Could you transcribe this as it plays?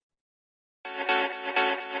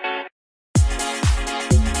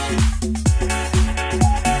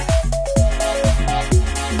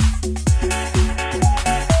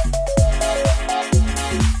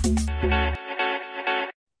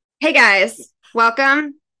Hey guys,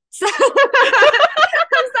 welcome. So, I'm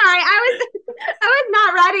sorry, I was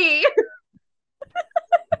not ready.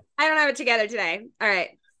 I don't have it together today. All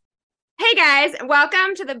right. Hey guys,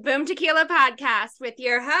 welcome to the Boom Tequila podcast with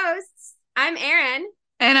your hosts. I'm Erin.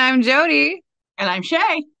 And I'm Jody. And I'm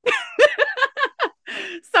Shay.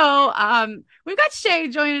 We've got Shay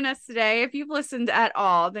joining us today. If you've listened at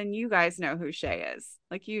all, then you guys know who Shay is.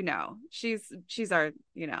 Like, she's our,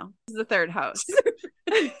 she's the third host.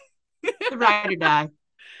 The ride or die.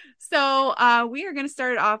 So we are going to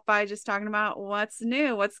start it off by just talking about what's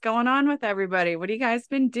new, what's going on with everybody. What have you guys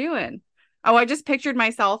been doing? Oh, I just pictured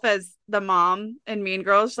myself as the mom in Mean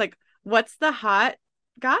Girls. Like, what's the hot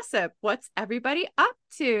gossip? What's everybody up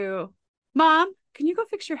to? Mom, can you go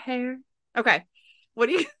fix your hair? Okay. What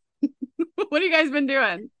have you guys been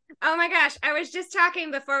doing? Oh my gosh. I was just talking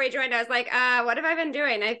before we joined. I was like, what have I been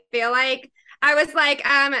doing? I feel like I was like,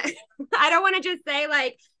 I don't want to just say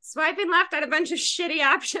like swiping left on a bunch of shitty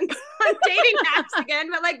options on dating apps again,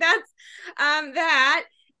 but like that's that.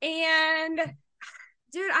 And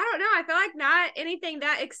dude, I don't know. I feel like not anything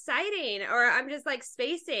that exciting, or I'm just like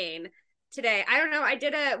spacing today. I don't know. I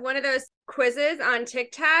did one of those quizzes on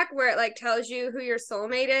TikTok where it like tells you who your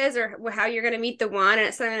soulmate is or how you're going to meet the one, and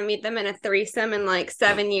it's going to meet them in a threesome in like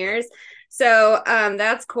 7 years. So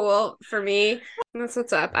that's cool for me. That's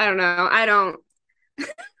what's up. I don't know.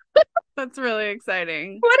 That's really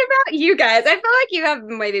exciting. What about you guys? I feel like you have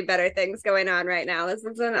maybe better things going on right now. This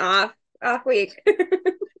is an off week.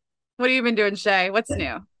 What have you been doing, Shay? What's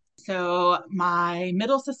new? So my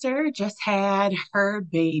middle sister just had her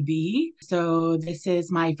baby. So this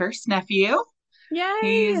is my first nephew. Yay!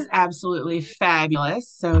 He's absolutely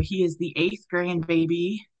fabulous. So he is the 8th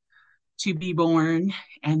grandbaby to be born,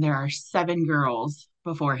 and there are 7 girls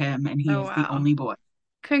before him, and he is the only boy.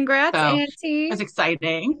 Congrats, so Auntie. It's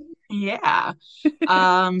exciting. Yeah.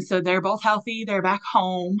 So they're both healthy. They're back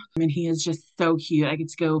home, and he is just so cute. I get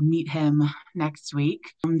to go meet him next week.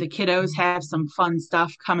 The kiddos have some fun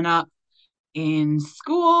stuff coming up in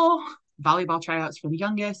school, volleyball tryouts for the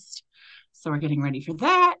youngest. So we're getting ready for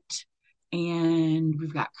that. And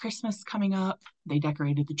we've got Christmas coming up. They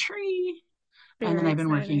decorated the tree. And then I've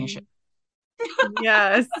been working a shift.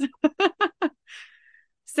 Yes.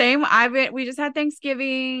 Same. We just had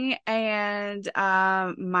Thanksgiving, and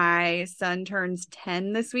my son turns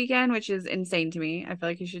 10 this weekend, which is insane to me. I feel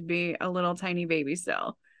like he should be a little tiny baby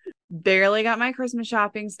still. Barely got my Christmas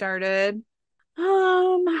shopping started.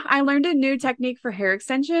 I learned a new technique for hair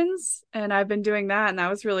extensions, and I've been doing that, and that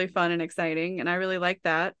was really fun and exciting, and I really like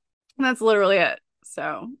that. And that's literally it.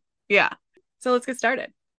 So, yeah. So let's get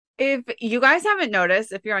started. If you guys haven't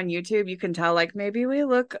noticed, if you're on YouTube, you can tell like maybe we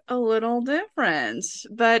look a little different.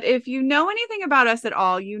 But if you know anything about us at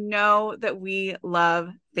all, you know that we love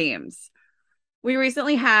themes. We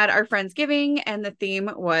recently had our Friendsgiving, and the theme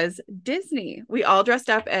was Disney. We all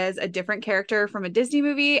dressed up as a different character from a Disney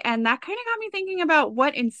movie, and that kind of got me thinking about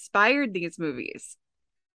what inspired these movies.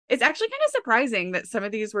 It's actually kind of surprising that some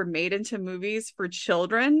of these were made into movies for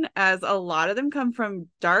children, as a lot of them come from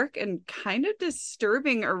dark and kind of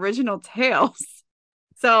disturbing original tales.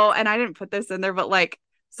 So, and I didn't put this in there, but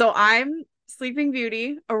so I'm Sleeping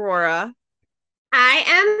Beauty, Aurora.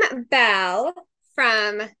 I am Belle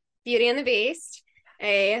from Beauty and the Beast,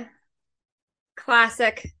 a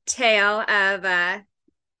classic tale of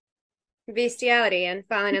bestiality and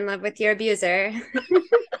falling in love with your abuser.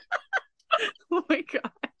 Oh my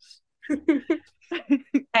God.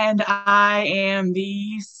 And I am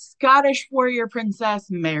the Scottish warrior princess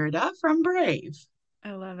Merida from Brave.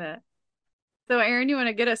 I love it. So, Erin, you want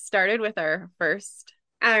to get us started with our first?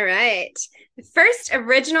 All right. The first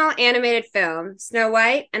original animated film, Snow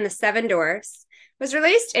White and the Seven Dwarfs, was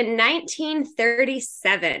released in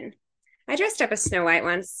 1937. I dressed up as Snow White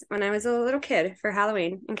once when I was a little kid for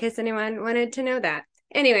Halloween, in case anyone wanted to know that.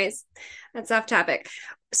 Anyways, that's off topic.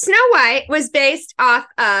 Snow White was based off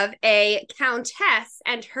of a countess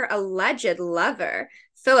and her alleged lover,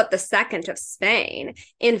 Philip II of Spain,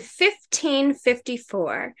 in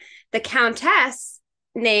 1554. The countess,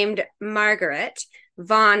 named Margaret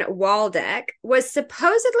von Waldeck, was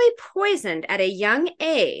supposedly poisoned at a young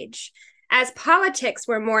age, as politics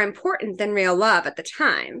were more important than real love at the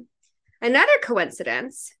time. Another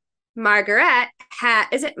coincidence, Margaret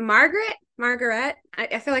is it Margaret? Margaret?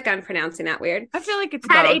 I feel like I'm pronouncing that weird. I feel like it's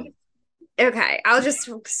both. Okay, I'll just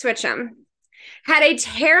switch them. Had a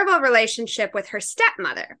terrible relationship with her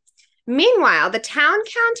stepmother. Meanwhile, the town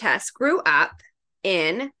countess grew up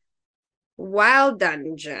in Wild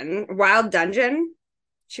Dungeon.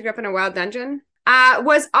 She grew up in a wild dungeon.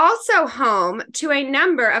 Was also home to a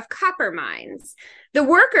number of copper mines. The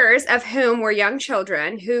workers, of whom were young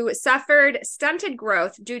children who suffered stunted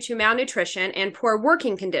growth due to malnutrition and poor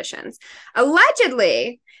working conditions.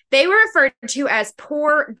 Allegedly, they were referred to as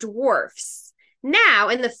poor dwarfs. Now,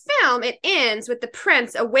 in the film, it ends with the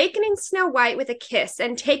prince awakening Snow White with a kiss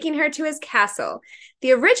and taking her to his castle.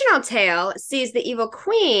 The original tale sees the evil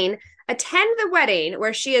queen attend the wedding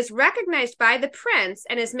where she is recognized by the prince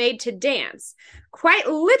and is made to dance, quite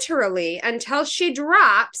literally, until she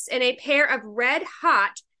drops in a pair of red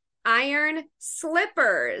hot iron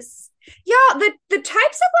slippers. Y'all, the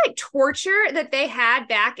types of like torture that they had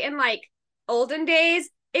back in like olden days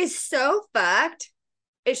is so fucked.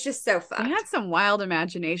 It's just so fucked. They had some wild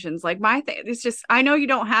imaginations. Like my thing, it's just, I know you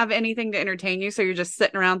don't have anything to entertain you, so you're just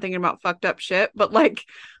sitting around thinking about fucked up shit. But like,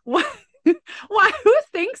 what? Why? Who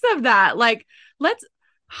thinks of that? Like, let's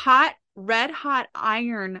red hot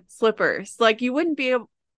iron slippers. Like, you wouldn't be able.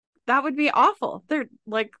 That would be awful. They're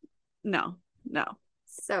like, no.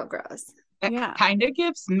 So gross. It Yeah. kind of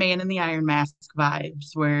gives Man in the Iron Mask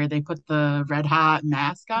vibes, where they put the red hot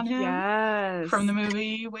mask on him. Yes. From the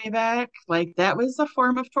movie way back. Like that was a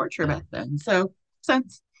form of torture back then. So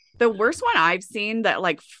sense. The worst one I've seen that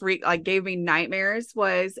like gave me nightmares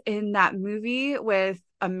was in that movie with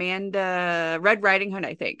Amanda, Red Riding Hood,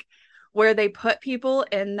 I think, where they put people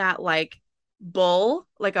in that like bowl,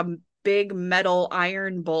 like a big metal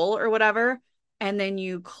iron bowl or whatever, and then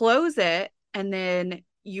you close it and then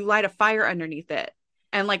you light a fire underneath it.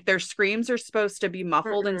 And like their screams are supposed to be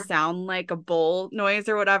muffled and sound like a bowl noise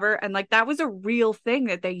or whatever. And like that was a real thing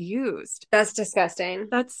that they used. That's disgusting.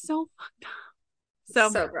 That's so fucked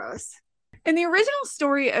up. So gross. In the original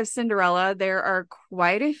story of Cinderella, there are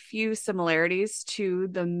quite a few similarities to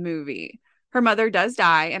the movie. Her mother does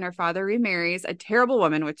die, and her father remarries a terrible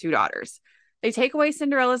woman with 2 daughters. They take away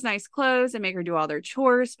Cinderella's nice clothes and make her do all their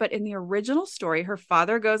chores. But in the original story, her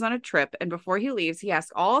father goes on a trip, and before he leaves, he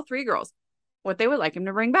asks all 3 girls what they would like him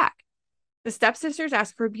to bring back. The stepsisters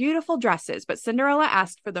ask for beautiful dresses, but Cinderella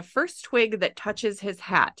asked for the first twig that touches his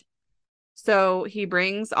hat. So he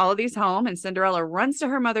brings all of these home, and Cinderella runs to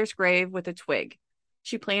her mother's grave with a twig.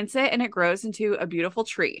 She plants it, and it grows into a beautiful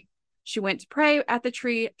tree. She went to pray at the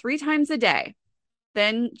tree 3 times a day.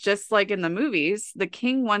 Then, just like in the movies, the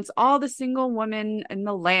king wants all the single women in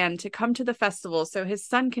the land to come to the festival so his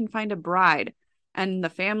son can find a bride, and the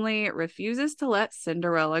family refuses to let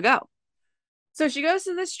Cinderella go. So she goes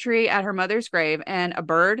to this tree at her mother's grave, and a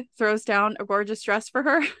bird throws down a gorgeous dress for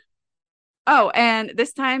her. Oh, and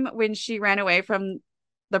this time when she ran away from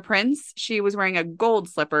the prince, she was wearing a gold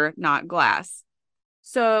slipper, not glass.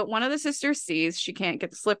 So one of the sisters sees she can't get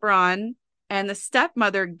the slipper on, and the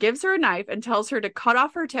stepmother gives her a knife and tells her to cut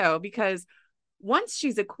off her toe because once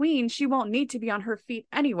she's a queen, she won't need to be on her feet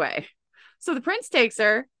anyway. So the prince takes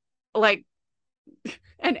her, like,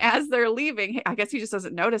 and as they're leaving, I guess he just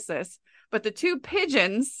doesn't notice this, but the 2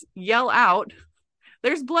 pigeons yell out,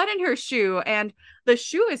 "There's blood in her shoe, and the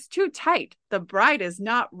shoe is too tight. The bride is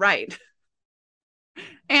not right."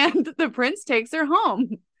 And the prince takes her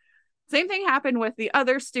home. Same thing happened with the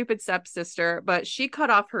other stupid stepsister, but she cut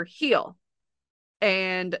off her heel.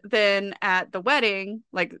 And then at the wedding,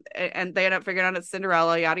 like, and they end up figuring out it's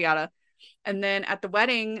Cinderella, yada, yada. And then at the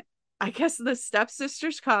wedding, I guess the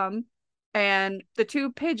stepsisters come, and the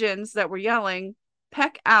 2 pigeons that were yelling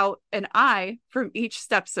peck out an eye from each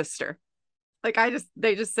stepsister. Like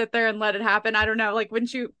they just sit there and let it happen. I don't know. Like,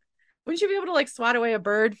 wouldn't you be able to like swat away a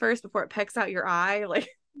bird first before it pecks out your eye? Like,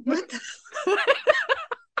 what the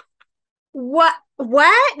what?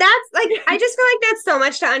 That's like, I just feel like that's so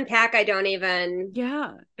much to unpack. I don't even.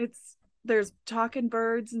 Yeah, there's talking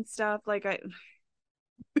birds and stuff. Like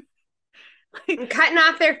cutting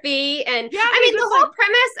off their feet, and yeah, I mean the whole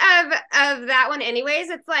premise of that one anyways,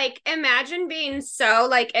 it's like, imagine being so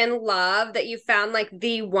like in love that you found like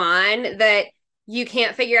the one that you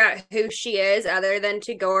can't figure out who she is other than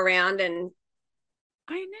to go around and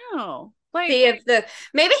I know, like, see if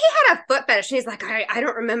maybe he had a foot fetish and he's like, I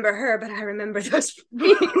don't remember her, but I remember those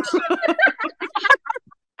feet.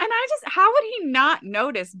 And how would he not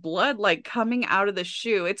notice blood like coming out of the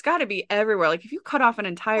shoe? It's got to be everywhere. Like if you cut off an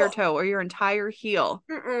entire toe or your entire heel,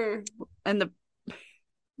 and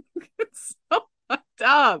it's so fucked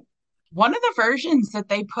up. One of the versions that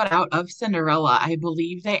they put out of Cinderella, I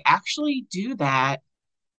believe they actually do that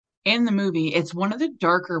in the movie. It's one of the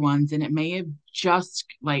darker ones, and it may have just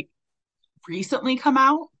like recently come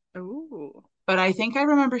out. Ooh. But I think I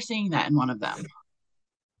remember seeing that in one of them.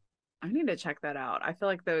 I need to check that out. I feel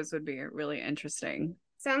like those would be really interesting.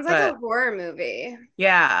 Sounds like a horror movie.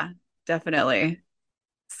 Yeah, definitely.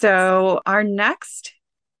 So our next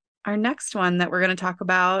one that we're going to talk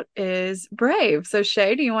about is Brave. So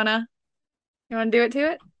Shay, do you want to You want to do it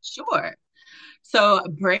to it? Sure. So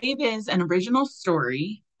Brave is an original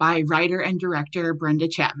story by writer and director Brenda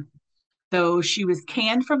Chapman. Though she was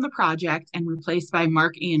canned from the project and replaced by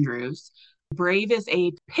Mark Andrews, Brave is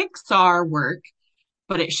a Pixar work,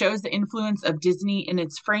 but it shows the influence of Disney in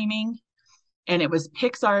its framing, and it was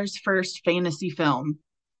Pixar's first fantasy film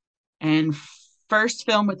and first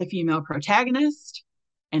film with a female protagonist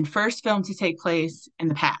and first film to take place in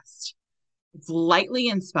the past. It's lightly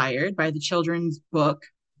inspired by the children's book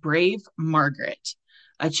Brave Margaret,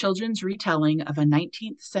 a children's retelling of a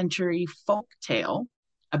 19th century folk tale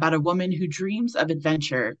about a woman who dreams of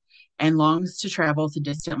adventure and longs to travel to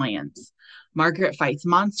distant lands. Margaret fights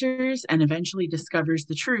monsters and eventually discovers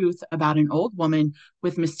the truth about an old woman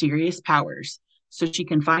with mysterious powers, so she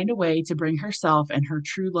can find a way to bring herself and her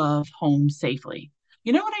true love home safely.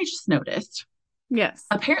 You know what I just noticed? Yes.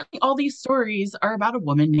 Apparently, all these stories are about a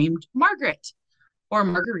woman named Margaret, or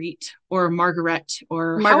Marguerite, or Margaret,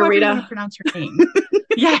 or however you want to pronounce her name.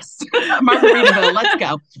 Yes, Margaritaville. Let's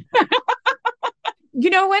go. You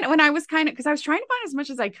know what? When I was because I was trying to find as much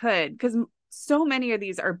as I could, because so many of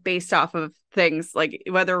these are based off of things like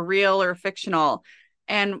whether real or fictional.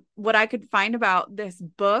 And what I could find about this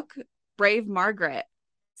book, Brave Margaret,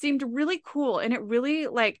 seemed really cool. And it really,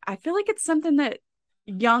 like, I feel like it's something that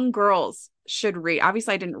young girls should read.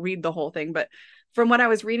 Obviously, I didn't read the whole thing, but from what I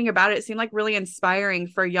was reading about it, it seemed like really inspiring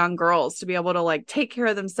for young girls to be able to like take care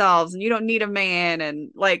of themselves and you don't need a man. And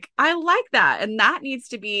like, I like that. And that needs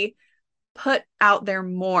to be put out there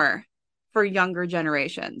more for younger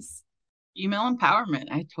generations. Female empowerment.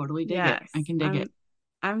 I totally dig it. I can dig it.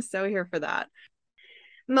 I'm so here for that.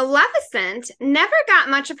 Maleficent never got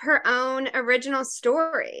much of her own original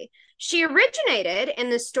story. She originated in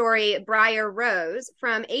the story Briar Rose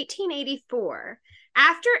from 1884.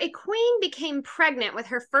 After a queen became pregnant with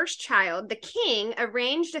her first child, the king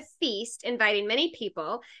arranged a feast inviting many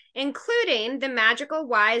people, including the magical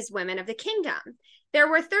wise women of the kingdom. There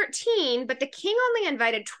were 13, but the king only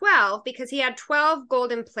invited 12 because he had 12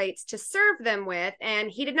 golden plates to serve them with, and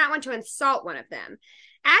he did not want to insult one of them.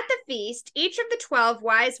 At the feast, each of the 12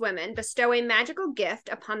 wise women bestow a magical gift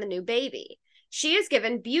upon the new baby. She is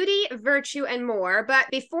given beauty, virtue, and more, but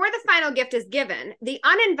before the final gift is given, the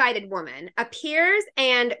uninvited woman appears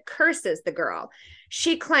and curses the girl.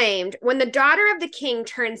 She claimed, when the daughter of the king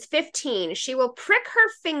turns 15, she will prick her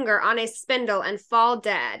finger on a spindle and fall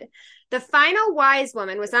dead. The final wise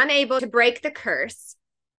woman was unable to break the curse,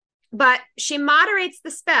 but she moderates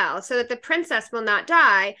the spell so that the princess will not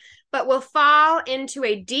die, but will fall into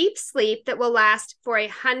a deep sleep that will last for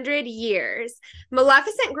 100 years.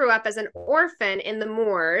 Maleficent grew up as an orphan in the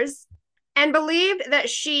moors and believed that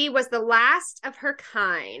she was the last of her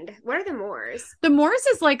kind. What are the moors? The moors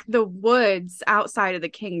is like the woods outside of the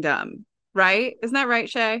kingdom, right? Isn't that right,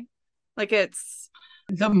 Shay? Like it's...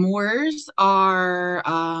 The moors are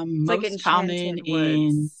most like common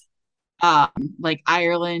in like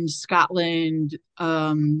Ireland, Scotland,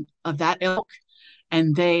 of that ilk.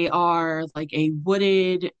 And they are like a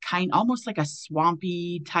wooded kind, almost like a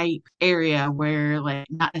swampy type area where like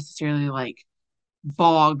not necessarily like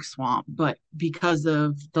bog swamp, but because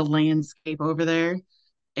of the landscape over there,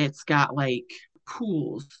 it's got like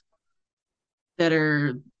pools that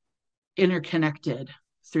are interconnected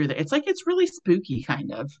through the, it's really spooky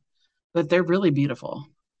kind of, but they're really beautiful.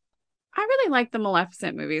 I really like the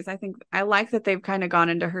Maleficent movies. I think I like that they've kind of gone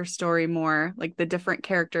into her story more, like the different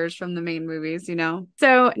characters from the main movies, you know?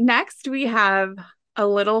 So next we have a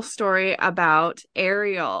little story about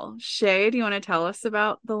Ariel. Shay, do you want to tell us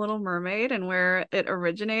about The Little Mermaid and where it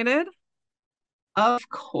originated? Of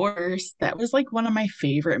course. That was like one of my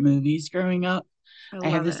favorite movies growing up. I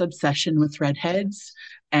have this obsession with redheads,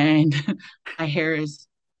 and my hair is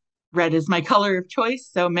red is my color of choice.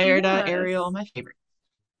 So Merida, Ariel, my favorite.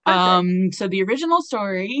 So the original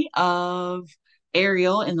story of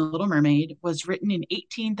Ariel in The Little Mermaid was written in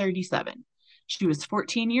 1837. She was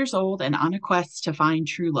 14 years old and on a quest to find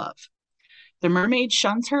true love. The mermaid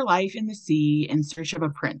shuns her life in the sea in search of a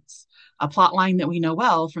prince, a plot line that we know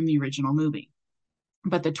well from the original movie.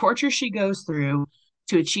 But the torture she goes through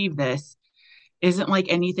to achieve this isn't like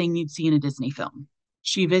anything you'd see in a Disney film.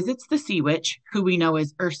 She visits the sea witch, who we know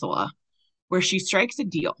as Ursula, where she strikes a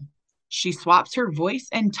deal. She swaps her voice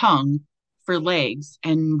and tongue for legs,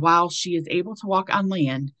 and while she is able to walk on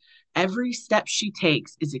land, every step she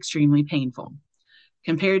takes is extremely painful,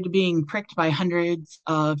 compared to being pricked by hundreds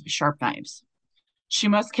of sharp knives. She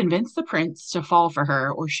must convince the prince to fall for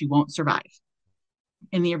her or she won't survive.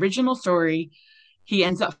 In the original story, he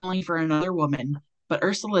ends up falling for another woman, but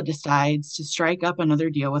Ursula decides to strike up another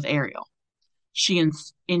deal with Ariel. She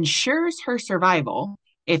ensures her survival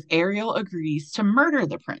if Ariel agrees to murder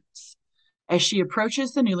the prince. As she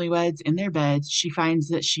approaches the newlyweds in their beds, she finds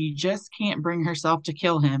that she just can't bring herself to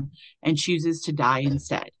kill him and chooses to die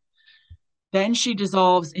instead. Then she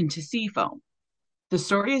dissolves into sea foam. The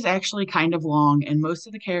story is actually kind of long, and most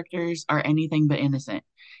of the characters are anything but innocent.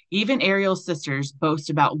 Even Ariel's sisters boast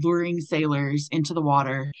about luring sailors into the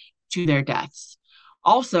water to their deaths.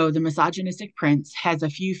 Also, the misogynistic prince has a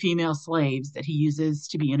few female slaves that he uses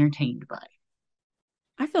to be entertained by.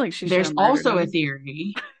 I feel like she should There's have murdered also a him.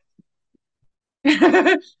 theory.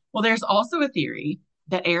 Well, there's also a theory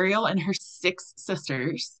that Ariel and her 6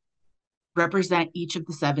 sisters represent each of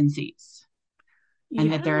the 7 seas,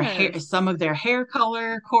 and that their hair, Yes. some of their hair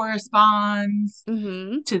color corresponds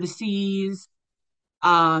Mhm. to the seas,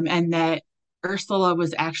 and that Ursula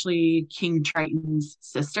was actually King Triton's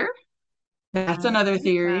sister. That's I another like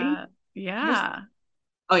theory. that. Yeah.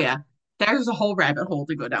 Oh yeah, there's a whole rabbit hole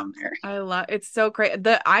to go down there. I love it's so great.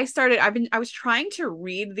 I was trying to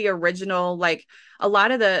read the original, like a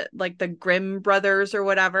lot of the Grimm brothers or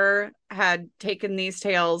whatever had taken these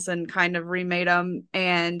tales and kind of remade them,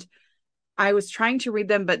 and I was trying to read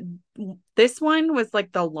them, but this one was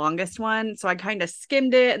like the longest one, so I kind of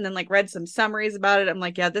skimmed it and then like read some summaries about it. I'm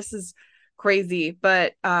like, yeah, this is crazy,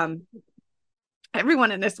 but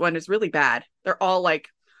everyone in this one is really bad. They're all like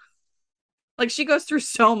she goes through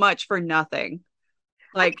so much for nothing.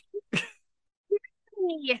 Like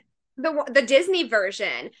The Disney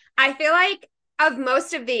version, I feel like of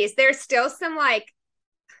most of these, there's still some like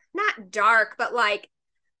not dark, but like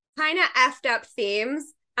kind of effed up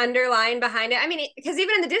themes underlying behind it. I mean, because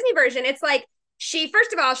even in the Disney version, it's like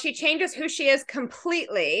first of all, she changes who she is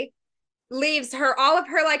completely, leaves all of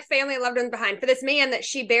her like family and loved ones behind for this man that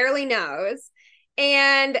she barely knows,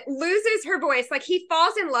 and loses her voice. Like he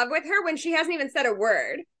falls in love with her when she hasn't even said a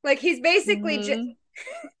word. Like he's basically just.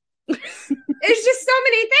 It's just so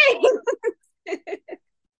many things.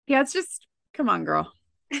 Yeah, it's just come on, girl.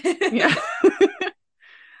 Yeah.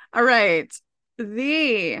 All right.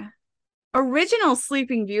 The original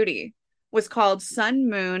Sleeping Beauty was called Sun,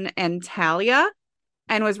 Moon, and Talia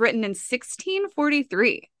and was written in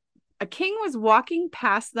 1643. A king was walking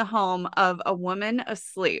past the home of a woman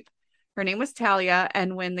asleep. Her name was Talia,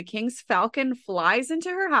 and when the king's falcon flies into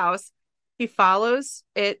her house, he follows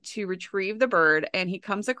it to retrieve the bird, and he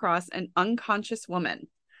comes across an unconscious woman.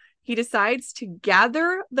 He decides to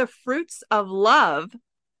gather the fruits of love,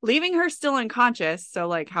 leaving her still unconscious. So,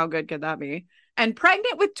 like, how good could that be? And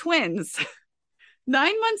pregnant with twins.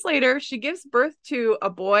 9 months later, she gives birth to a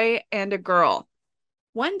boy and a girl.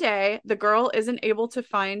 One day, the girl isn't able to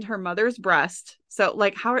find her mother's breast. So,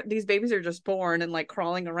 like, how these babies are just born and like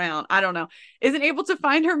crawling around. I don't know. Isn't able to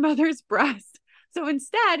find her mother's breast. So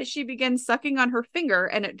instead, she begins sucking on her finger,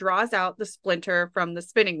 and it draws out the splinter from the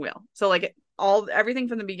spinning wheel. So, like, everything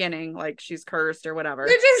from the beginning, like she's cursed or whatever.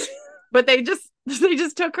 But they just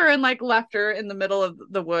took her and like left her in the middle of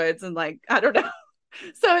the woods, and like I don't know.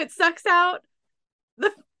 So it sucks out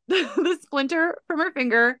the splinter from her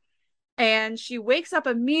finger, and she wakes up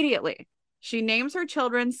immediately. She names her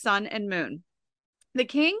children Sun and Moon. The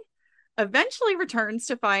king eventually returns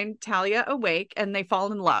to find Talia awake, and they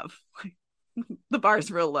fall in love. The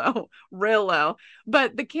bar's real low.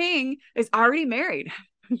 But the king is already married.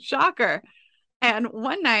 Shocker. And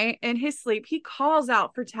one night in his sleep, he calls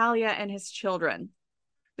out for Talia and his children.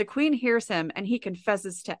 The queen hears him, and he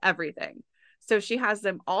confesses to everything. So she has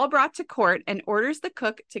them all brought to court and orders the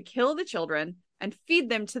cook to kill the children and feed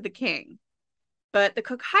them to the king. But the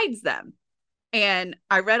cook hides them. And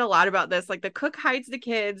I read a lot about this. Like the cook hides the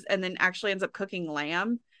kids and then actually ends up cooking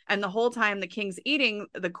lamb. And the whole time the king's eating,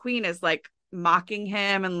 the queen is like mocking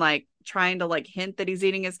him and like trying to like hint that he's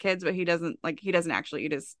eating his kids, but he doesn't actually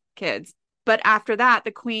eat his kids. But after that,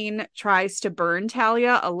 the queen tries to burn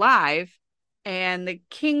Talia alive, and the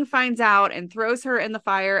king finds out and throws her in the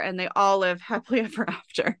fire, and they all live happily ever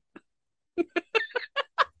after.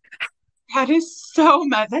 That is so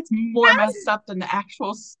messed. That's more messed up than the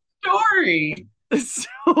actual story. It's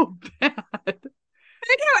so bad. And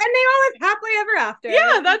they all live happily ever after.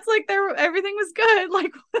 Yeah, that's like everything was good.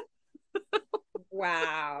 Like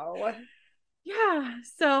wow. Yeah,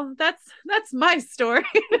 so that's my story.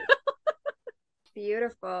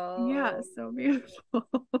 Beautiful. Yeah, so beautiful.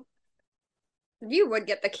 You would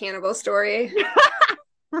get the cannibal story.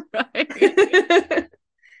 Right.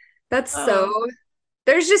 That's so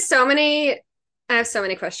there's just so many. I have so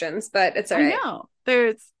many questions, but it's all right. I know.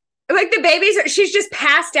 There's Like the babies, she's just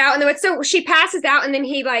passed out, and then so she passes out, and then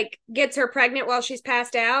he like gets her pregnant while she's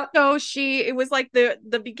passed out. So it was like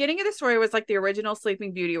the beginning of the story was like the original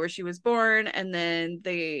Sleeping Beauty, where she was born, and then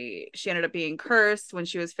she ended up being cursed when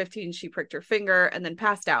she was 15. She pricked her finger and then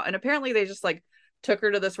passed out, and apparently they just like took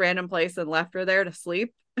her to this random place and left her there to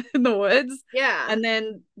sleep in the woods. Yeah, and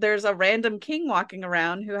then there's a random king walking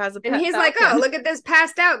around who has a pet and he's falcon. like, "Oh, look at this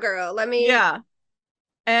passed out girl. Let me." Yeah.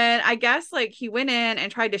 And I guess like he went in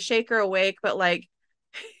and tried to shake her awake, but like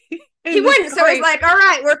he wouldn't. So he's like, "All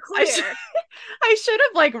right, we're clear." I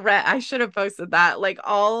should have posted that, like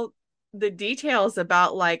all the details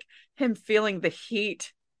about like him feeling the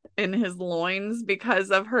heat in his loins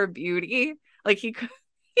because of her beauty. Like he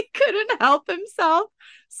couldn't help himself.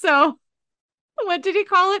 So what did he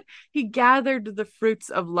call it? He gathered the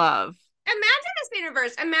fruits of love. Imagine this being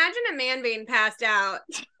reversed. Imagine a man being passed out.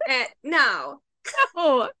 No.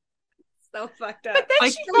 Oh, so fucked up. But then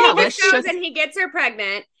Like, she yeah, goes let's and he gets her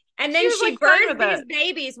pregnant, and then was, she like, fine births with these it.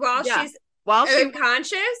 babies while Yeah. she's while she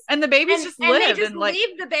unconscious, and the babies just and live they just and like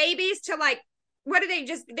leave the babies to like, what do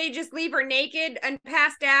they just leave her naked and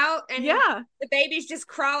passed out, and yeah, the babies just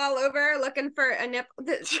crawl all over her looking for a nipple.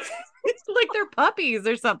 like they're puppies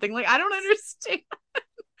or something. Like I don't understand.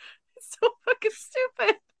 It's so fucking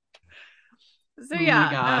stupid. So Oh my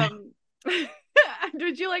yeah, God.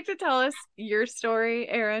 would you like to tell us your story,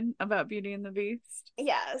 Erin, about Beauty and the Beast?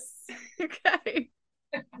 Yes. Okay.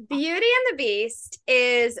 Beauty and the Beast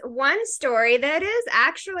is one story that is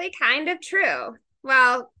actually kind of true.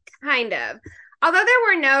 Well, kind of. Although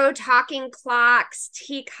there were no talking clocks,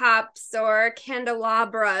 teacups, or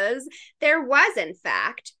candelabras, there was, in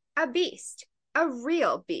fact, a beast, a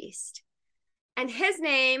real beast. And his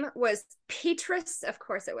name was Petrus, of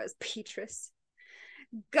course it was Petrus,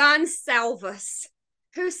 Gonsalvus,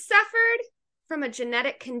 who suffered from a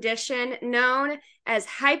genetic condition known as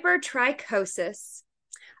hypertrichosis,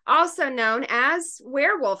 also known as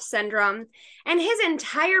werewolf syndrome, and his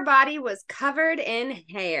entire body was covered in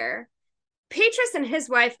hair. Petrus and his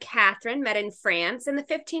wife Catherine met in France in the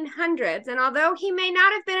 1500s, and although he may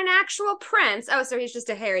not have been an actual prince, so he's just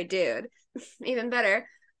a hairy dude, even better,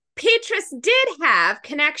 Petrus did have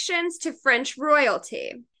connections to French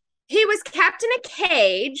royalty. He was kept in a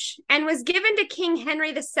cage and was given to King Henry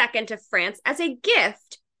II of France as a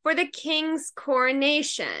gift for the king's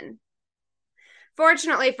coronation.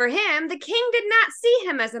 Fortunately for him, the king did not see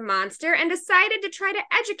him as a monster and decided to try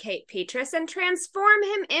to educate Petrus and transform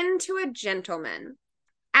him into a gentleman.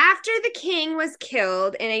 After the king was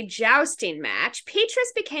killed in a jousting match,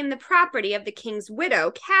 Petrus became the property of the king's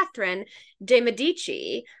widow, Catherine de'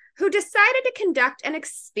 Medici, who decided to conduct an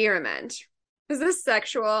experiment. Is this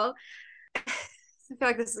sexual? I feel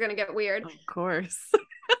like this is going to get weird. Of course.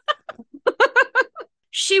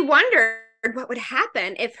 She wondered what would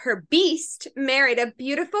happen if her beast married a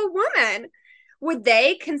beautiful woman. Would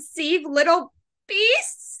they conceive little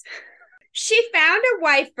beasts? She found a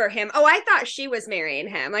wife for him. Oh, I thought she was marrying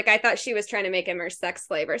him. Like, I thought she was trying to make him her sex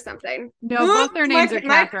slave or something. No, both their names are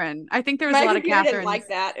Catherine. I think there's a lot of Catherines. Didn't like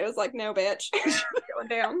that. It was like, no, bitch. Going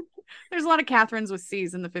down. There's a lot of Catherines with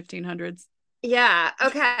C's in the 1500s. Yeah.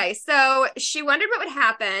 Okay. So she wondered what would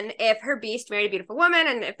happen if her beast married a beautiful woman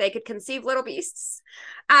and if they could conceive little beasts.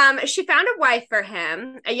 She found a wife for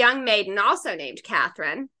him, a young maiden also named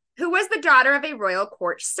Catherine, who was the daughter of a royal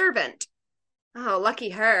court servant. Oh,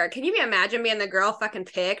 lucky her. Can you imagine being the girl fucking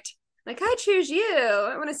picked? Like, I choose you.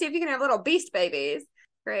 I want to see if you can have little beast babies.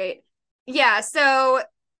 Great. Yeah. So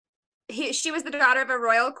she was the daughter of a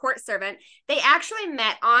royal court servant. They actually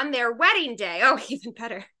met on their wedding day. Oh, even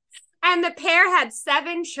better. And the pair had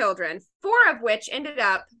 7 children, 4 of which ended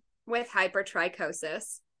up with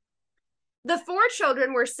hypertrichosis. The 4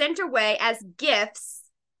 children were sent away as gifts,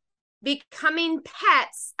 becoming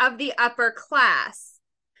pets of the upper class.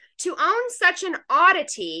 To own such an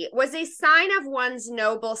oddity was a sign of one's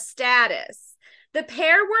noble status. The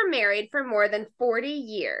pair were married for more than 40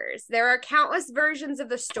 years. There are countless versions of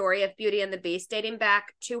the story of Beauty and the Beast dating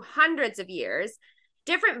back to hundreds of years.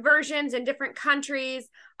 Different versions in different countries.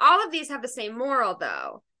 All of these have the same moral,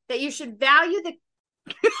 though, that you should value the...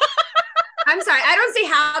 I'm sorry, I don't see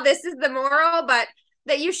how this is the moral, but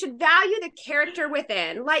that you should value the character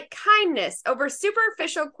within, like kindness over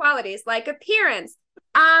superficial qualities like appearance.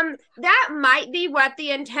 That might be what the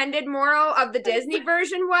intended moral of the Disney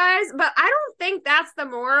version was, but I don't think that's the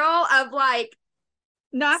moral of, like,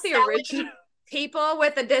 not the original people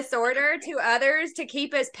with a disorder to others to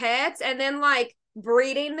keep as pets and then, like,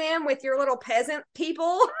 breeding them with your little peasant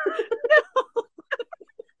people.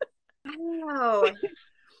 No.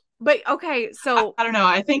 But okay, so I don't know.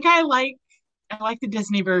 I think I like I like the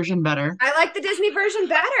Disney version better. I like the Disney version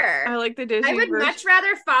better. I like the Disney I would version. much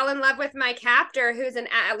rather fall in love with my captor, who's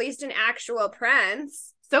at least an actual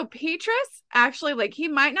prince. So Petrus actually, like, he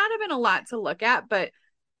might not have been a lot to look at, but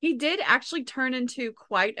he did actually turn into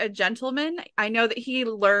quite a gentleman. I know that he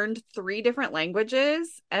learned 3 different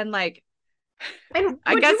languages, and like, And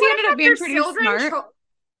I guess he ended up being pretty smart.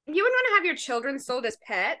 You would want to have your children sold as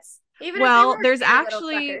pets, even Well, if they there's little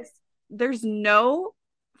actually fuckers. there's no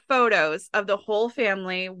photos of the whole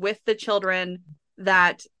family with the children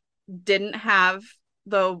that didn't have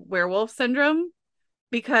the werewolf syndrome,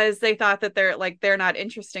 because they thought that they're not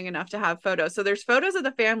interesting enough to have photos. So there's photos of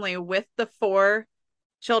the family with the 4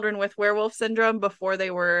 children with werewolf syndrome before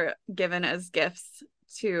they were given as gifts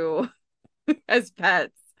to as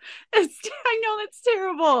pets. I know that's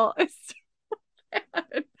terrible. It's so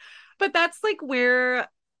bad. But that's like where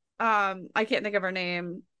I can't think of her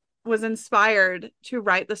name, was inspired to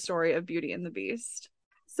write the story of Beauty and the Beast.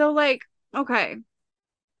 So like, okay,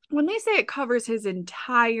 when they say it covers his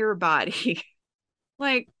entire body,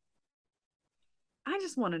 like, I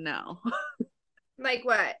just want to know. Like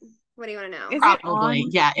what? What do you want to know? Is Probably.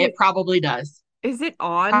 Yeah, it probably does. Is it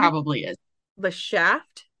on Probably is. the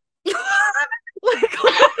shaft? Like,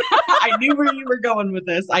 I knew where you were going with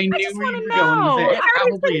this. I knew where you were going with it. It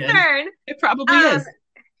probably is. It probably is.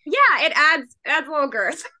 Yeah, it adds a little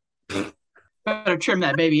girth. Better trim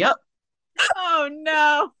that baby up. Oh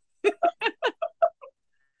no.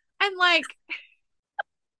 And like,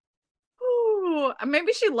 ooh,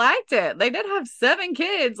 maybe she liked it. They did have 7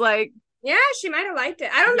 kids. Like, yeah, she might have liked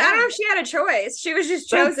it. I don't know if she had a choice. She was just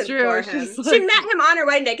That's chosen true. for him. She's She like- met him on her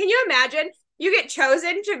wedding day. Can you imagine? You get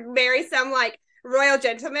chosen to marry some like royal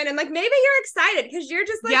gentleman, and like maybe you're excited because you're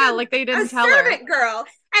just like yeah, like they a didn't tell her. servant girl,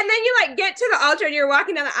 and then you like get to the altar and you're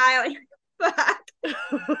walking down the aisle and you're fuck.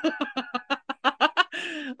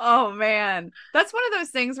 Oh man, that's one of those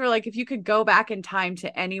things where like if you could go back in time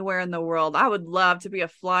to anywhere in the world, I would love to be a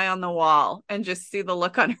fly on the wall and just see the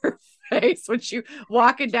look on her face when she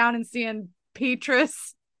walking down and seeing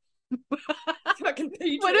Petrus. Fucking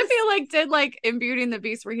Petrus. What if he like did like in Beauty and the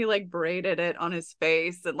Beast where he like braided it on his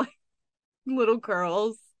face and like little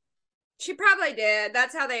curls? She probably did.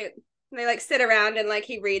 That's how they like sit around and like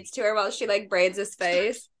he reads to her while she like braids his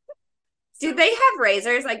face. Did they have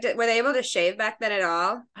razors? Like, were they able to shave back then at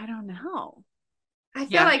all? I don't know. I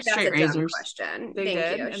feel like that's a dumb razors. question. They Thank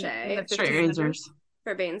did you, in Shay, the Straight 50s. razors.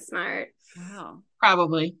 for being smart. Wow.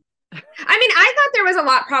 Probably. I mean, I thought there was a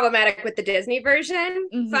lot problematic with the Disney version.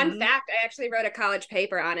 Fun Mhm. fact, I actually wrote a college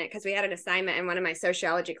paper on it because we had an assignment in one of my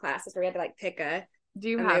sociology classes where we had to like pick a. Do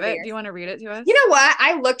you A have movie it? or Do you want to read it to us? You know what?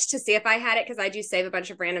 I looked to see if I had it because I do save a bunch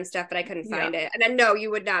of random stuff, but I couldn't Yeah. find it. And then no, you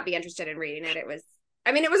would not be interested in reading it. It was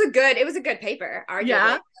it was a good paper. Arguably.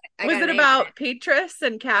 Yeah. I Was got it an A on about Petrus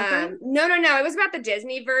and Catherine? No. It was about the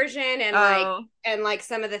Disney version and like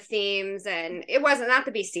some of the themes, and it wasn't not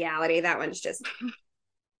the bestiality. That one's just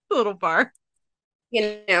a little far.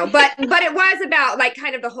 but it was about like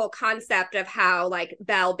kind of the whole concept of how like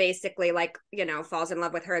Belle basically like falls in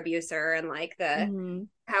love with her abuser and like the Mhm.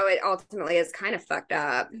 how it ultimately is kind of fucked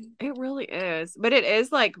up. It really is, but it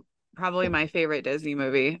is like probably my favorite Disney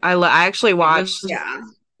movie. I actually watched Yeah.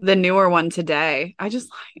 the newer one today. I just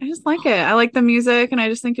like it. I like the music, and I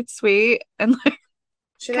just think it's sweet and like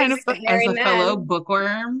She kind likes of the As hairy a men. fellow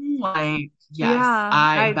bookworm, like yes,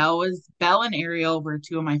 Yeah, Belle and Ariel were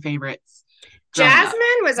 2 of my favorites. growing up.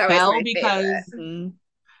 Jasmine was always Belle my because favorite. Mhm.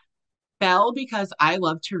 Belle because I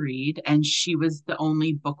love to read and she was the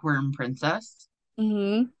only bookworm princess.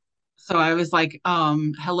 Mhm. So I was like,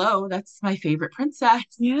 hello, that's my favorite princess.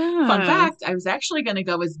 Yeah. Fun fact, I was actually going to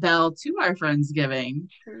go as Belle to our Friendsgiving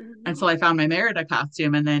until I found my Merida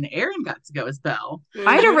costume, and then Erin got to go as Belle.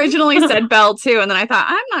 I had originally said Belle too, and then I thought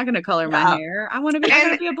I'm not going to color my Yeah. hair. I want to be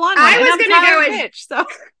And a blonde one. I and was I'm gonna tired go as- bitch, so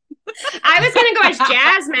I was gonna go as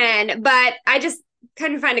Jasmine, but I just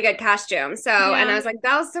couldn't find a good costume. So and Yeah. I was like,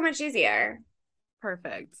 Belle's so much easier.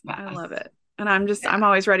 perfect. Yes. I love it, and I'm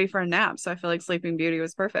always ready for a nap, so I feel like Sleeping Beauty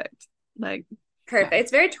was perfect. Like, Perfect.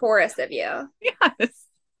 It's very Taurus of you. yes.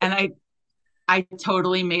 And I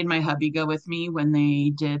totally made my hubby go with me when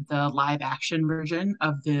they did the live action version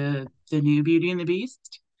of the new Beauty and the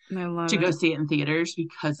Beast I love to go it. see it in theaters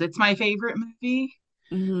because it's my favorite movie.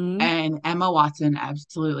 Mhm. And Emma Watson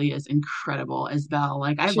absolutely is incredible as Belle.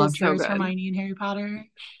 Like I She's loved her so as good. Hermione in Harry Potter,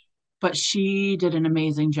 but she did an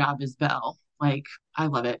amazing job as Belle. Like I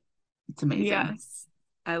love it. It's amazing. Yes,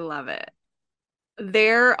 I love it.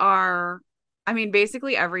 There are, I mean,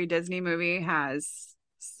 basically every Disney movie has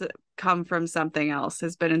come from something else,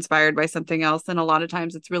 has been inspired by something else. And a lot of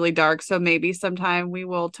times it's really dark. So maybe sometime we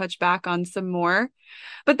will touch back on some more.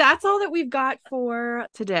 But that's all that we've got for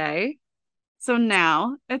today. So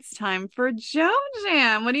now it's time for Joe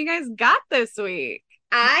Jam. What do you guys got this week?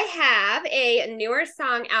 I have a newer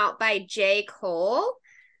song out by J. Cole,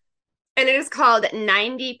 and it is called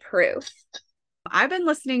 90 Proof. I've been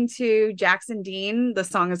listening to Jackson Dean. The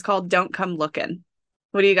song is called Don't Come Looking.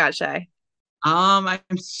 What do you got, Shay? I'm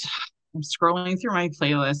scrolling through my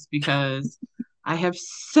playlist because I have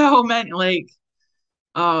so many, like,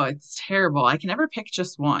 oh, it's terrible. I can never pick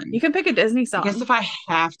just one. You can pick a Disney song. I guess if I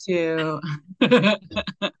have to.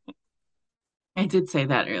 I did say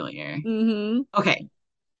that earlier. Mm-hmm. Okay.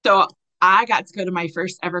 So I got to go to my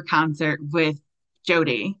first ever concert with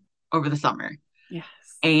Jody over the summer. Yes.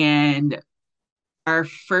 And our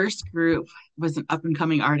first group was an up and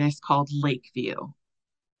coming artist called Lakeview.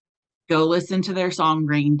 Go listen to their song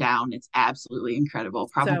Rain Down. It's absolutely incredible.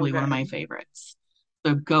 Probably one of my favorites.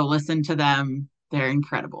 So go listen to them. They're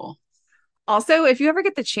incredible. Also, if you ever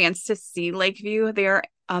get the chance to see Lakeview, they're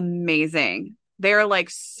amazing. They're like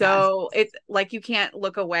so, yes. It's like you can't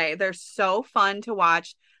look away. They're so fun to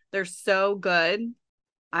watch. They're so good.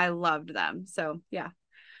 I loved them. So yeah,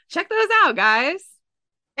 check those out, guys.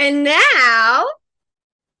 And now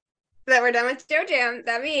that we're done with Joe Jam,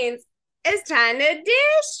 that means it's time to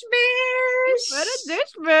dish bish. What a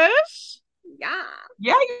dish bish. Yeah.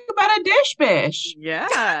 Yeah, you better dish bish.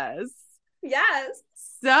 Yes. Yes.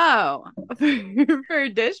 So for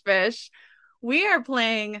dish bish, we are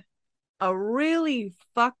playing a really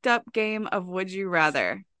fucked up game of Would You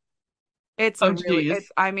Rather. It's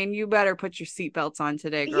I mean, you better put your seatbelts on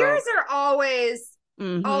today, girl. Yours are always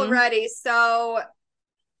already so.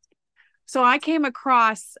 So I came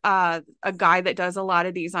across a guy that does a lot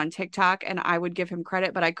of these on TikTok, and I would give him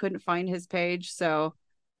credit, but I couldn't find his page. So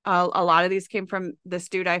a lot of these came from this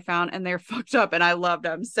dude I found, and they're fucked up, and I loved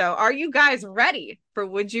them. So are you guys ready for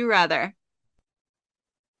Would You Rather?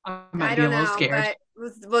 I don't know, scared.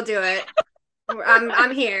 But we'll do it.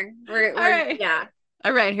 I'm here. We're all right. Yeah.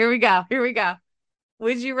 All right, here we go.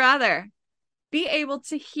 Would you rather be able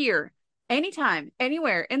to hear anytime,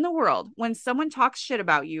 anywhere in the world when someone talks shit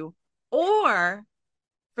about you, or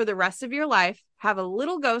for the rest of your life, have a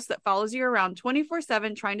little ghost that follows you around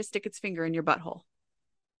 24/7 trying to stick its finger in your butthole?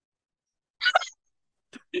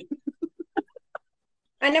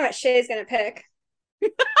 I know what Shay's going to pick.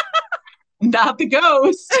 Not the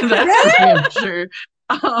ghost. That's for damn sure.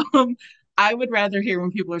 I would rather hear when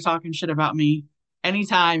people are talking shit about me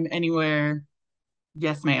anytime, anywhere.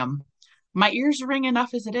 Yes, ma'am. My ears ring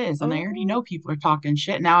enough as it is, and I already know people are talking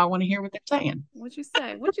shit. Now I want to hear what they're saying. What'd you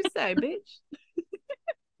say, bitch?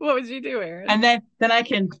 What would you do, Aaron? And then I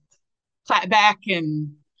can clap back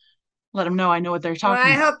and let them know I know what they're talking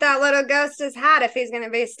about. I hope that little ghost is hot if he's going to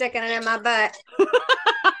be sticking it in my butt.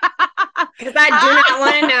 Because I do not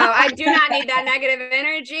want to know. I do not need that negative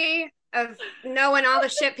energy of knowing all the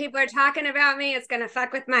shit people are talking about me. It's going to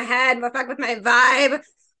fuck with my head, fuck with my vibe.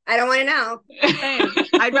 I don't want to know. Same.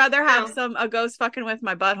 I'd rather have a ghost fucking with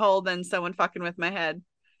my butthole than someone fucking with my head.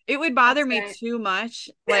 It would bother me too much.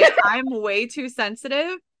 Like, I'm way too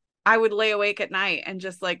sensitive. I would lay awake at night and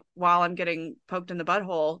just like while I'm getting poked in the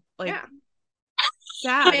butthole, like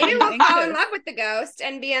sad. Maybe we'll fall in love with the ghost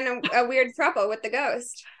and be in a weird throuple with the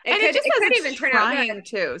ghost. It could even turn out good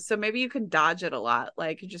too. So maybe you can dodge it a lot.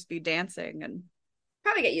 Like you just be dancing and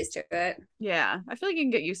probably get used to it. Yeah, I feel like you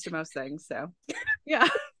can get used to most things. So yeah.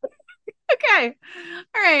 Okay.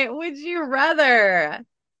 All right. Would you rather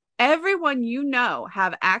everyone you know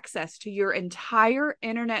have access to your entire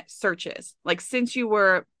internet searches, like since you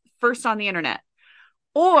were first on the internet,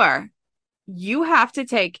 or you have to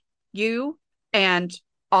take you and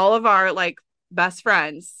all of our like best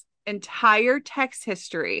friends' entire text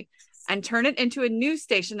history and turn it into a news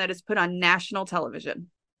station that is put on national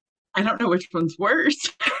television? I don't know which one's worse.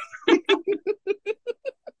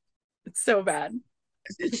 It's so bad.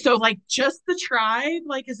 So like just the tribe,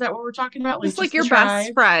 like is that what we're talking about? Just like your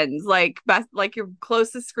best friends, like your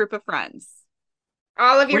closest group of friends.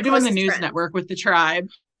 All of your We're doing the news network with the tribe.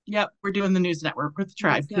 Yep, we're doing the news network with the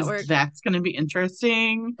tribe because that's going to be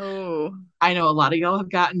interesting. Oh, I know a lot of y'all have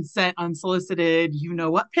gotten sent unsolicited, you know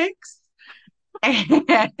what pics,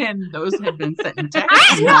 and those have been sent in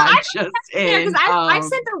text, not just in. Because I've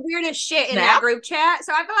sent the weirdest shit in that group chat,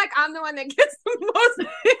 so I feel like I'm the one that gets the most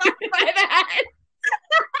by that.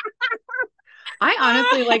 I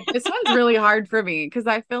honestly like this one's really hard for me because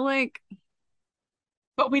I feel like,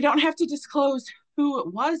 but we don't have to disclose who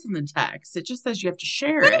it was in the text. It just says you have to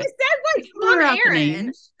share it. It says We can blur out the Aaron.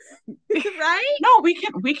 names. Right? No,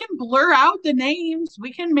 we can blur out the names.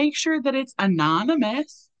 We can make sure that it's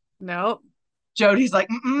anonymous. Nope. Jody's like,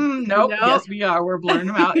 nope. Nope. Yes, we are. We're blurring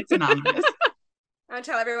them out. It's anonymous. I'll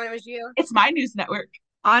tell everyone it was you. It's my news network.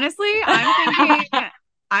 Honestly,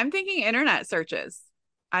 I'm thinking internet searches.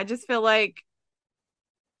 I just feel like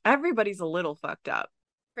everybody's a little fucked up.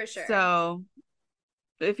 For sure. So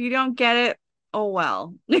if you don't get it, oh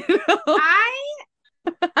well. I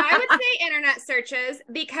would say internet searches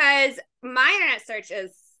because my internet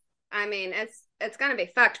searches, I mean, it's gonna be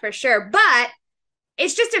fucked for sure, but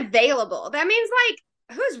it's just available. That means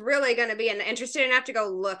like who's really gonna be interested enough to go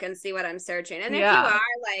look and see what I'm searching? And if you are,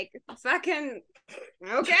 like, fucking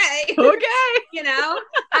okay. Okay. You know?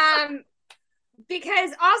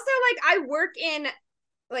 Because also like I work in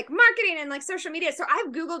like marketing and like social media. So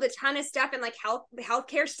I've Googled a ton of stuff and like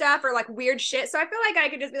healthcare stuff or like weird shit. So I feel like I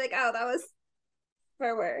could just be like, oh, that was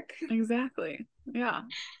for work. Exactly. Yeah.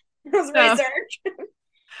 It was research.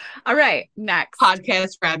 All right. Next.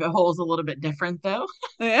 Podcast rabbit hole's a little bit different though.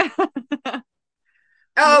 Yeah.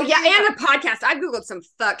 Oh yeah, and the podcast. I Googled some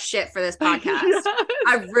fuck shit for this podcast. Yes.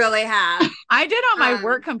 I really have. I did on my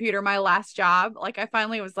work computer, my last job. Like I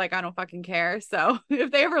finally was like, I don't fucking care. So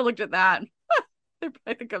if they ever looked at that, they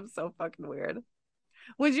probably think I'm so fucking weird.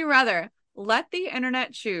 Would you rather let the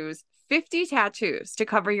internet choose 50 tattoos to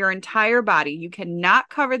cover your entire body? You cannot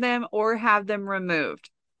cover them or have them removed.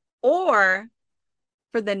 Or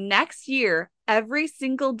for the next year, every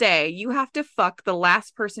single day, you have to fuck the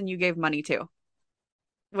last person you gave money to.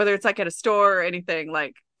 Whether it's like at a store or anything,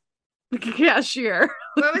 like cashier.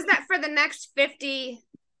 What was that for the next 50?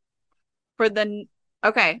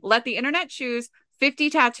 Okay, let the internet choose 50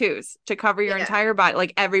 tattoos to cover your entire body.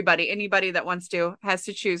 Like anybody that wants to has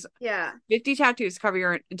to choose 50 tattoos to cover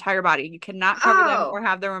your entire body. You cannot cover them or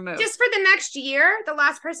have them removed. Just for the next year, the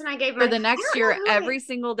last person I gave money. For the next year, every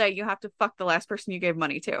single day, you have to fuck the last person you gave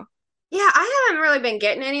money to. Yeah, I haven't really been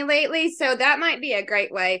getting any lately, so that might be a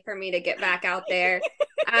great way for me to get back out there.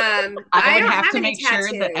 I would have to make sure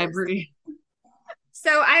that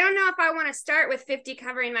So I don't know if I want to start with 50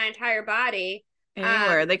 covering my entire body.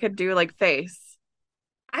 Anywhere. They could do like face.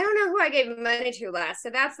 I don't know who I gave money to last, so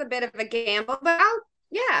that's a bit of a gamble. But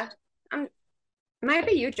might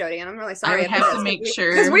be you, Jody, and I'm really sorry. I would have to make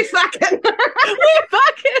sure because we fucking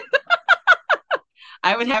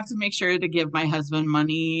I would have to make sure to give my husband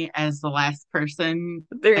money as the last person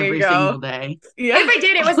every single day. Yeah. If I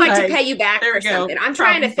did, it was like to pay you back or something. I'm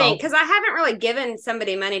trying to think because I haven't really given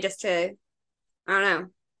somebody money just to, I don't know.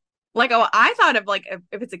 Like, I thought of like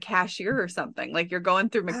if it's a cashier or something, like you're going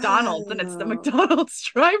through McDonald's and it's the McDonald's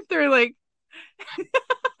drive-through, like.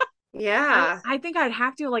 Yeah. I think I'd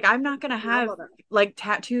have to, like, I'm not going to have like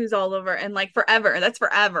tattoos all over and like forever. That's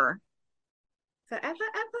forever. Forever.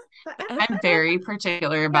 I'm very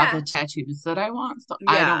particular about the tattoos that I want. So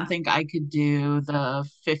I don't think I could do the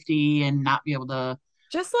 50 and not be able to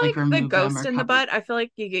just like the ghost in the butt. I feel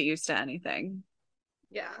like you get used to anything.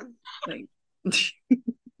 Yeah. Like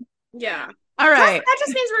yeah. All right. That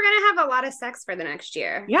just means we're gonna have a lot of sex for the next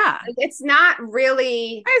year. Yeah. Like, it's not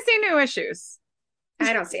really. I see no issues.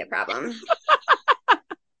 I don't see a problem.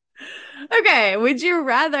 Okay. Would you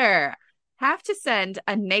rather have to send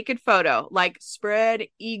a naked photo like spread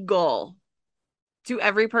eagle to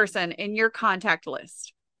every person in your contact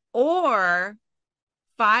list, or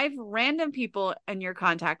 5 random people in your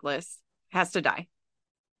contact list has to die?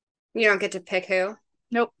 You don't get to pick who?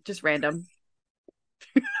 Nope, just random.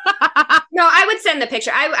 No, I would send the picture.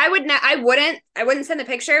 I wouldn't send the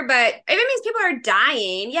picture, but if it means people are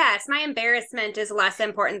dying, yes, my embarrassment is less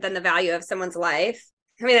important than the value of someone's life.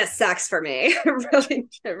 I mean, that sucks for me.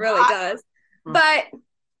 It really does. But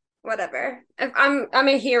whatever. If I'm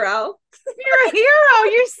a hero. You're a hero.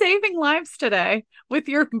 You're saving lives today with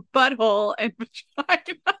your butthole and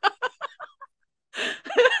vagina.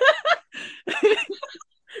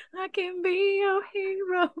 I can be your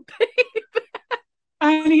hero, baby.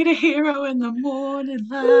 I need a hero in the morning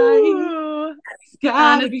light. He's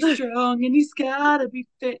gotta be strong and he's gotta be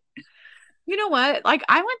fit. You know what? Like,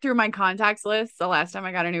 I went through my contacts list the last time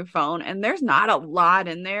I got a new phone, and there's not a lot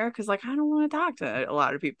in there because, like, I don't want to talk to a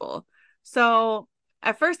lot of people. So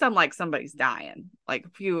at first, I'm like, somebody's dying. Like, a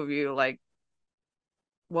few of you, like,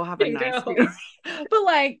 will have a nice funeral. But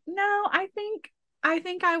like, no, I think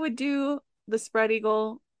I would do the spread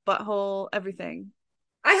eagle, butthole, everything.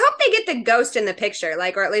 I hope they get the ghost in the picture,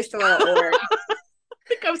 like, or at least a little orb.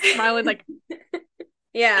 The ghost smiling, like,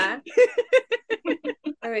 yeah.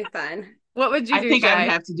 That'd be fun. What would you do? I think Jay? I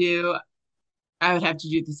would have to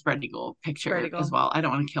do the spread eagle picture as well. I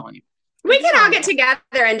don't want to kill anyone. We can all get together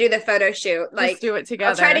and do the photo shoot. Like, just do it together.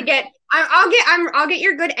 I'll try to get. I'll get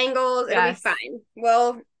your good angles. It'll be fine.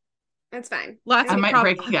 Well, that's fine. I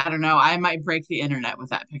don't know. I might break the internet with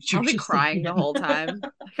that picture. I'll be crying the whole time.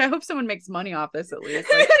 I hope someone makes money off this at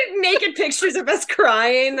least. Like, naked pictures of us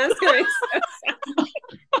crying. That's gonna be so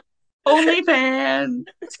sad. OnlyFans.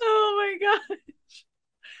 Oh my gosh.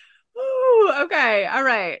 Ooh, okay. All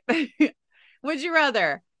right. Would you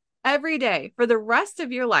rather every day for the rest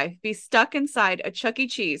of your life be stuck inside a Chuck E.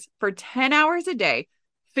 Cheese for 10 hours a day,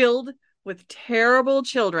 filled with terrible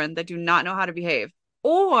children that do not know how to behave,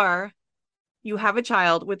 or you have a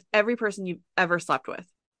child with every person you've ever slept with?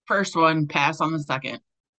 First one, pass on the second.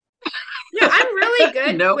 Yeah, I'm really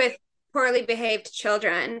good with poorly behaved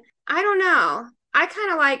children. I don't know. I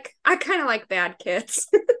kind of like bad kids.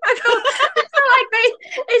 I feel like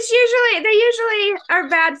they usually are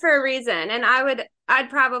bad for a reason, and I'd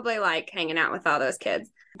probably like hanging out with all those kids.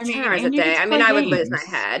 10 hours a day. I mean, I would lose my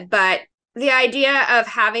head, but the idea of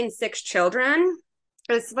having 6 children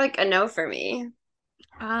is like a no for me.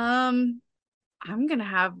 I'm gonna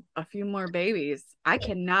have a few more babies. I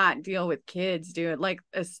cannot deal with kids, dude. Like,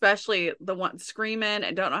 especially the ones screaming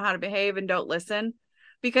and don't know how to behave and don't listen,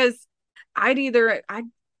 because I'd hit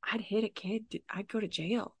a kid. I'd go to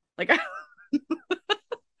jail. Like,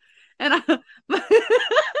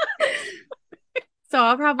 so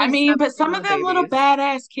I'll probably. I mean, but some of them little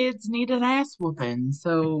badass kids need an ass whooping.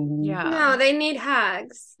 So yeah, no, they need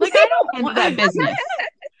hugs. Like, I don't want that business.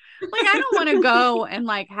 Like, I don't want to go and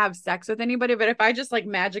like have sex with anybody, but if I just like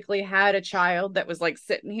magically had a child that was like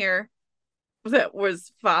sitting here that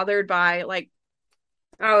was fathered by like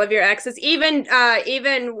all of your exes, even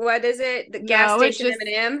what is it? The gas station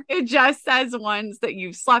M&M. It just says ones that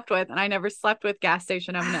you've slept with, and I never slept with gas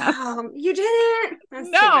station M&M. You didn't? That's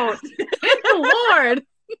no, thank the Lord.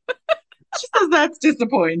 She says that's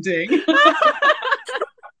disappointing.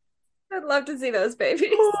 I'd love to see those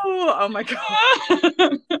babies. Oh my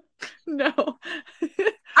God. No.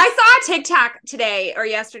 I saw a TikTok today or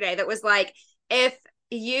yesterday that was like, if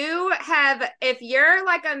you're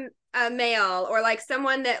like a male or like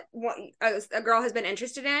someone that a girl has been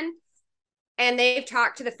interested in and they've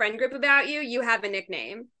talked to the friend group about you, you have a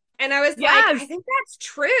nickname. And I was like, I think that's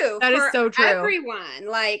true. That is so true. Everyone.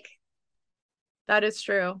 Like, that is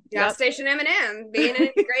true. Gas Station M&M being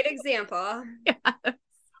a great example. Yeah.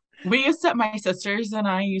 My sisters and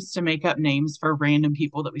I used to make up names for random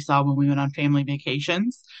people that we saw when we went on family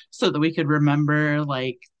vacations so that we could remember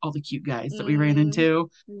like all the cute guys that we ran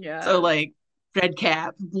into. Yeah. So like red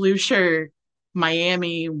cap, blue shirt,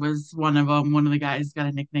 Miami was one of them. One of the guys got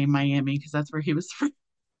a nickname Miami because that's where he was from.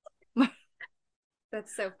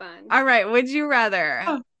 That's so fun. All right. Would you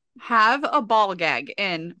rather have a ball gag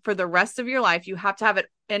in for the rest of your life? You have to have it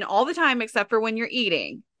in all the time except for when you're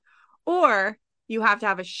eating. Or you have to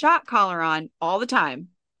have a shot collar on all the time.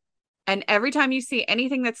 And every time you see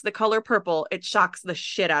anything that's the color purple, it shocks the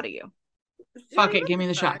shit out of you. Fuck it. Give me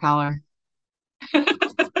the shot collar.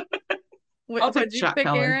 What did you pick,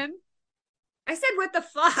 Aaron? I said, what the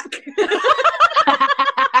fuck?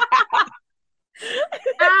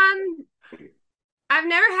 I've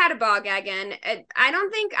never had a ball gag in. I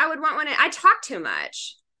don't think I would want one. I talk too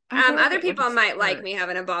much. Other people might like me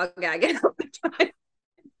having a ball gag in all the time.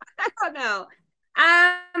 I don't know.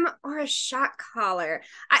 Or a shot collar.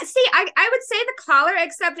 I would say the collar,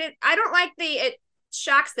 except I don't like it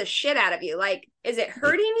shocks the shit out of you. Like, is it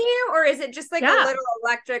hurting you or is it just like a little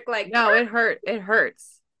electric, like, no, it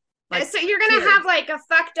hurts. Like, so you're gonna have like a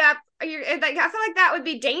fucked up, I feel like that would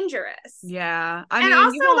be dangerous. Yeah. And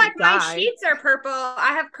also like my sheets are purple.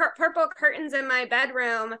 I have purple curtains in my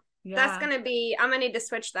bedroom. Yeah. That's gonna be, I'm gonna need to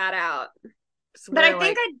switch that out. But I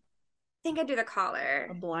think I'd do the collar.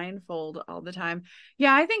 A blindfold all the time.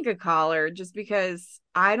 Yeah, I think a collar, just because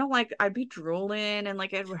I'd be drooling and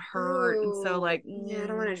like it would hurt. Ooh, and so like, yeah, I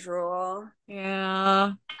don't want to drool.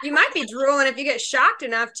 Yeah. You might be drooling if you get shocked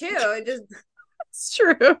enough too. It's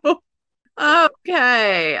true.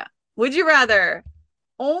 Okay. Would you rather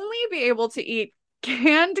only be able to eat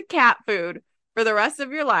canned cat food for the rest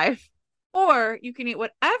of your life, or you can eat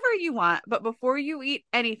whatever you want, but before you eat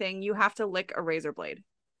anything, you have to lick a razor blade?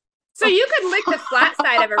 So you could lick the flat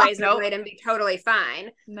side of a razor blade and be totally fine.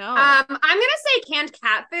 No. I'm going to say canned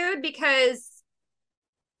cat food because,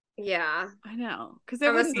 yeah. I know. Because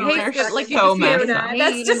it would taste good. Like, so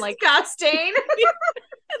that's disgusting.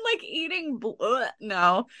 And like eating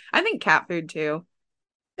no. I think cat food too.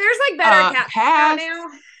 There's like better cat food out now.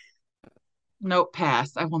 Nope,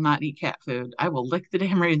 pass. I will not eat cat food. I will lick the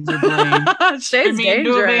damn razor blade. Shit's dangerous.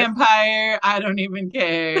 Into a vampire. I don't even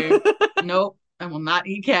care. Nope. I will not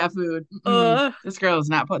eat cat food. Mm-mm. Uh, This girl is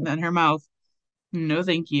not putting that in her mouth. No,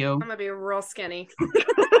 thank you. I'm gonna be real skinny.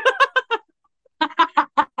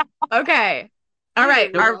 okay. All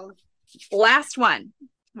right. Nope. Our last one.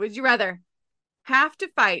 Would you rather have to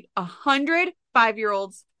fight 100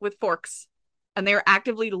 5-year-olds with forks and they're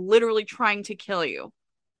actively, literally trying to kill you?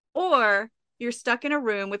 Or you're stuck in a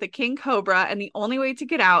room with a king cobra and the only way to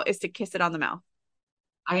get out is to kiss it on the mouth?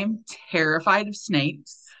 I am terrified of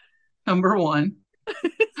snakes, number one.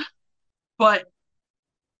 But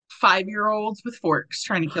 5-year-olds with forks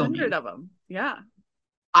trying to kill me. 100 of them. Yeah.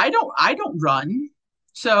 I don't run.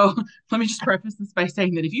 So let me just preface this by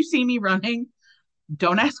saying that if you see me running,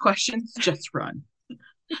 don't ask questions, just run.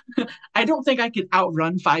 I don't think I could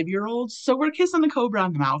outrun 5-year-olds. So we're kissing the cobra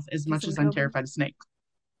on the mouth as much as I'm terrified of snakes.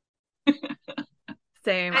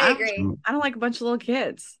 Same. I agree. I don't like a bunch of little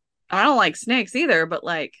kids. I don't like snakes either, but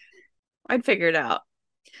like I'd figure it out.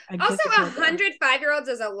 Also, 100 5-year-olds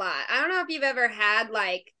is a lot. I don't know if you've ever had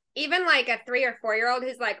like even like a 3 or 4-year-old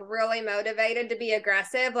who's like really motivated to be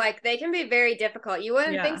aggressive. Like they can be very difficult. You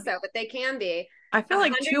wouldn't think so, but they can be. I feel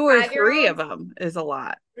like 2 or 3 of them is a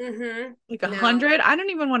lot. Mm-hmm. Like 100. I don't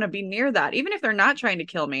even want to be near that. Even if they're not trying to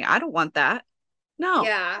kill me, I don't want that. No.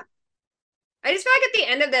 Yeah. I just feel like at the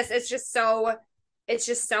end of this, it's just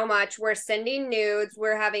so much. We're sending nudes.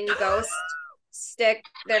 We're having ghosts stick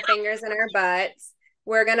their fingers in our butts.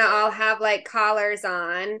 We're going to all have like collars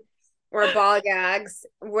on or ball gags.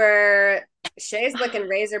 Shay's licking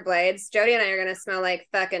razor blades. Jody and I are going to smell like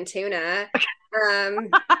fucking tuna.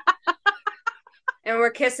 And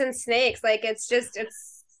we're kissing snakes. Like it's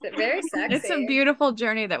very sexy. It's a beautiful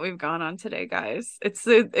journey that we've gone on today, guys. It's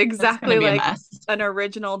exactly like an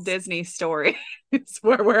original Disney story. It's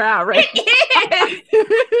where we're at right now.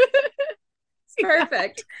 It's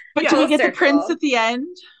perfect. But do we get the prince at the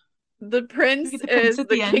end? The prince is the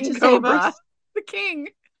king cobra. The king.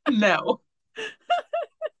 No.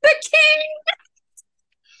 The king.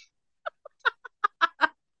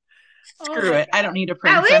 Screw it. I don't need a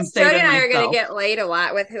prince. At least Jody and I are going to get laid a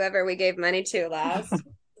lot with whoever we gave money to last.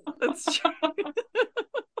 That's true.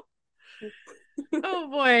 Oh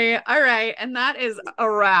boy. All right. And that is a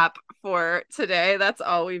wrap for today. That's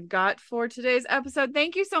all we've got for today's episode.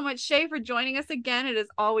 Thank you so much, Shay, for joining us again. It is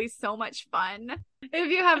always so much fun.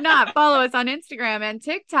 If you have not, follow us on Instagram and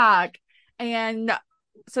TikTok and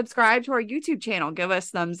subscribe to our YouTube channel. Give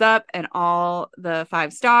us thumbs up and all the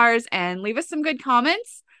 5 stars and leave us some good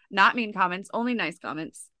comments. Not mean comments, only nice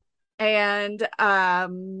comments. And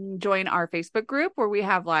join our Facebook group where we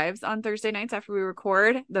have lives on Thursday nights after we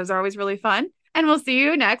record. Those are always really fun. And we'll see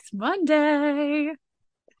you next Monday.